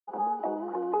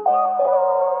Hey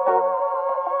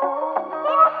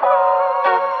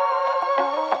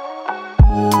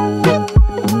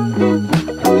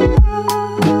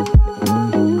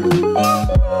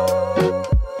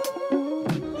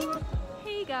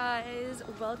guys,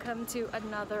 welcome to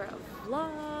another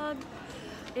vlog.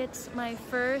 It's my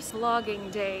first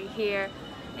vlogging day here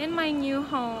in my new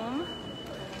home,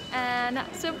 and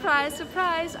surprise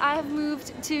surprise, I have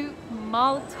moved to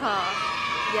Malta.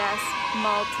 Yes,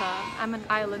 Malta. I'm an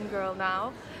island girl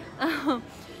now.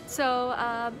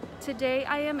 Today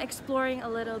I am exploring a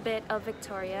little bit of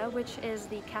Victoria, which is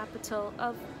the capital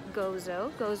of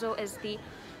Gozo. Gozo is the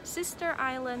sister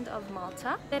island of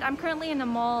Malta. I'm currently in the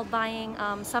mall buying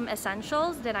some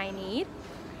essentials that I need.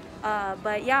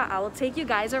 But yeah, I will take you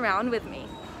guys around with me.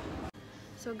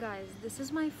 So guys, this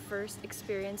is my first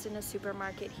experience in a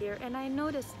supermarket here, and I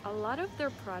noticed a lot of their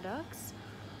products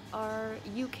are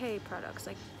UK products,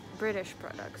 like British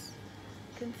products.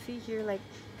 You can see here like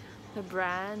the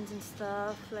brands and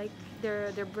stuff, like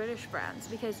they're British brands,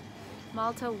 because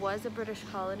Malta was a British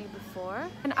colony before.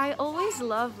 And I always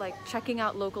love like checking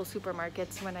out local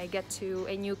supermarkets when I get to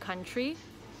a new country,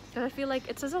 because I feel like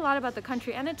it says a lot about the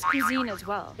country and its cuisine as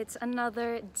well. It's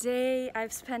another day.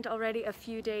 I've spent already a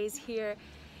few days here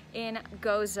in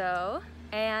Gozo,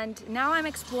 and now I'm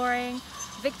exploring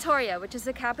Victoria, which is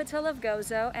the capital of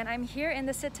Gozo, and I'm here in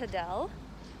the citadel.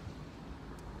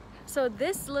 So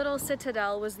this little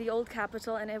citadel was the old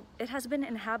capital, and it has been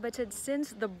inhabited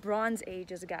since the Bronze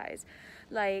Ages, guys.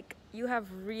 Like, you have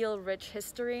real rich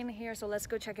history in here, so let's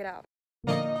go check it out.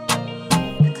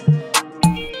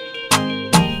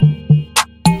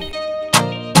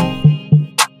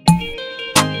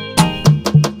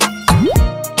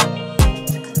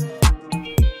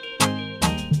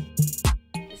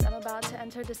 I'm about to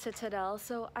enter the citadel,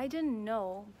 so I didn't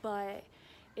know, but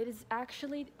it is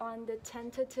actually on the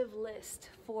tentative list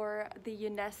for the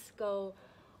UNESCO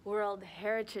World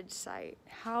Heritage Site.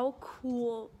 How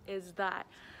cool is that?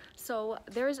 So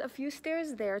there's a few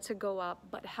stairs there to go up,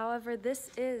 but however, this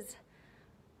is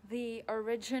the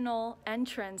original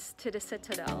entrance to the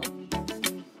citadel.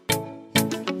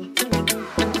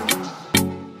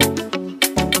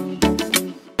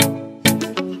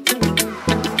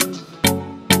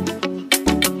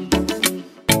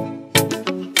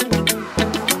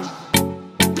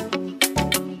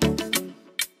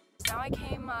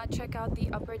 Check out the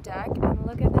upper deck and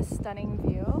look at this stunning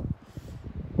view.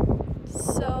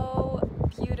 So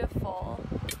beautiful.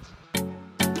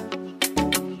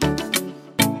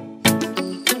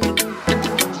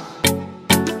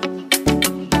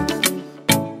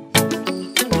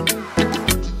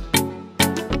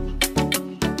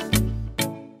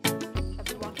 I've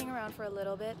been walking around for a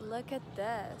little bit. Look at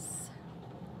this.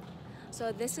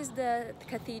 So this is the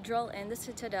cathedral in the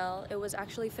citadel. It was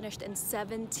actually finished in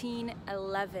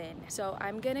 1711. So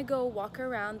I'm gonna go walk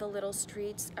around the little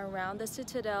streets around the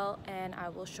citadel, and I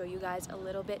will show you guys a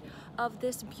little bit of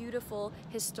this beautiful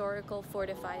historical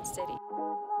fortified city.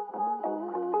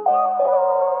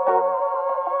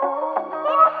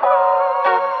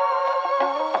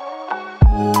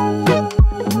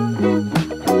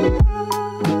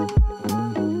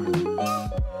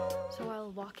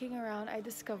 Walking around, I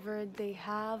discovered they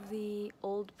have the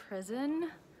old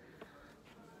prison.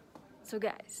 So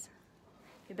guys,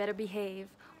 you better behave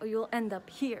or you'll end up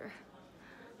here.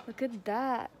 Look at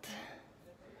that.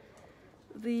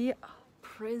 The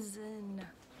prison.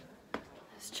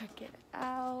 Let's check it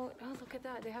out. Oh, look at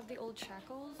that. They have the old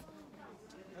shackles.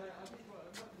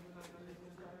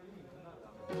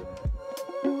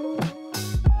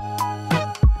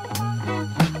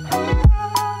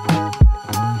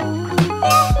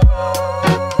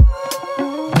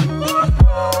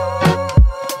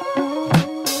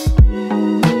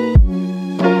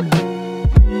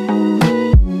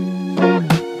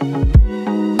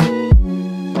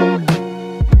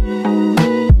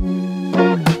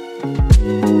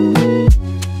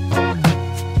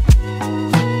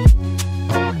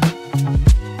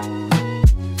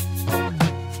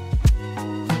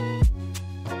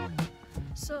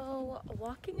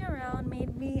 Walking around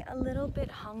made me a little bit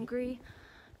hungry,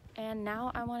 and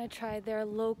now I want to try their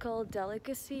local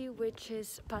delicacy, which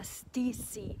is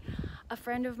pastissi. A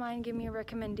friend of mine gave me a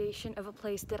recommendation of a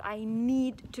place that I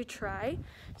need to try,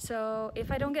 so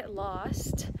if I don't get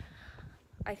lost,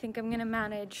 I think I'm gonna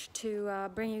manage to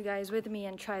bring you guys with me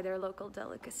and try their local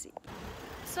delicacy.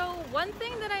 So one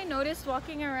thing that I noticed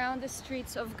walking around the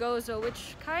streets of Gozo,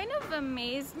 which kind of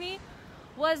amazed me,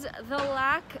 was the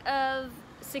lack of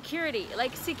security,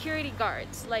 like security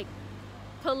guards, like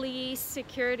police,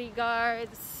 security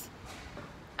guards.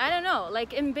 I don't know,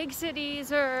 like in big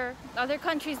cities or other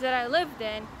countries that I lived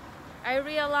in, I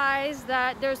realized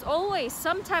that there's always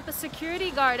some type of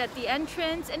security guard at the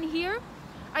entrance, and here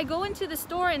I go into the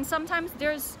store and sometimes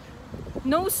there's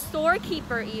no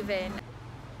storekeeper even.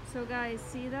 So guys,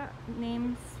 see that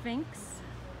name Sphinx?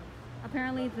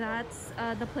 Apparently that's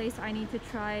the place I need to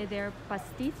try their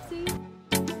pastisi.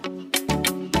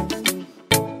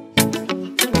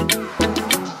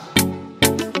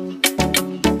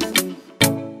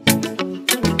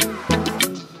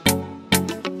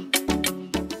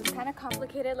 It's kind of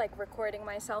complicated like recording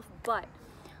myself, but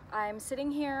I'm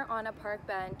sitting here on a park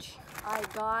bench. I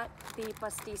got the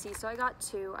pastisi, so I got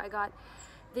two. I got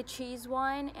the cheese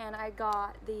one and I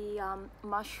got the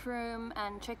mushroom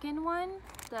and chicken one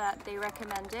that they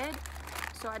recommended.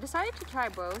 So I decided to try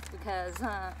both because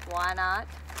why not?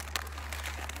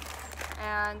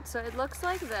 And so it looks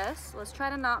like this. Let's try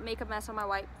to not make a mess on my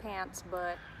white pants,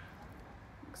 but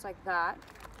looks like that.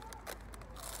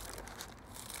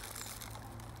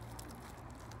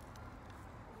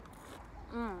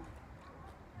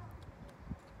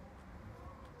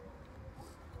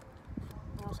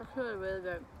 That's actually really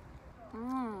good.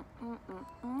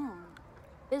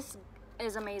 This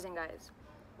is amazing, guys.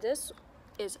 This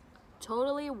is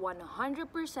totally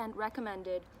 100%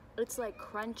 recommended. It's like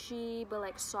crunchy but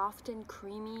like soft and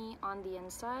creamy on the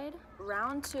inside.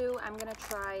 Round two, I'm gonna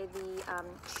try the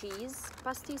cheese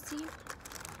pastisi.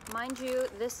 Mind you,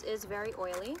 this is very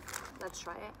oily. Let's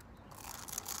try it.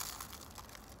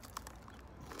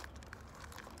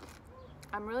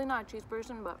 I'm really not a cheese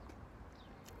person, but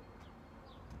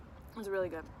it's really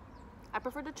good. I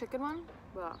prefer the chicken one,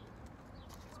 but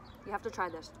you have to try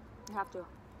this. You have to.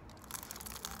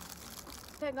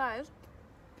 Okay guys,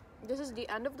 this is the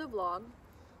end of the vlog.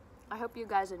 I hope you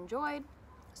guys enjoyed.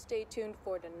 Stay tuned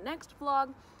for the next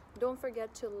vlog. Don't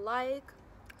forget to like,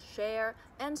 share,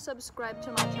 and subscribe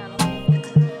to my channel.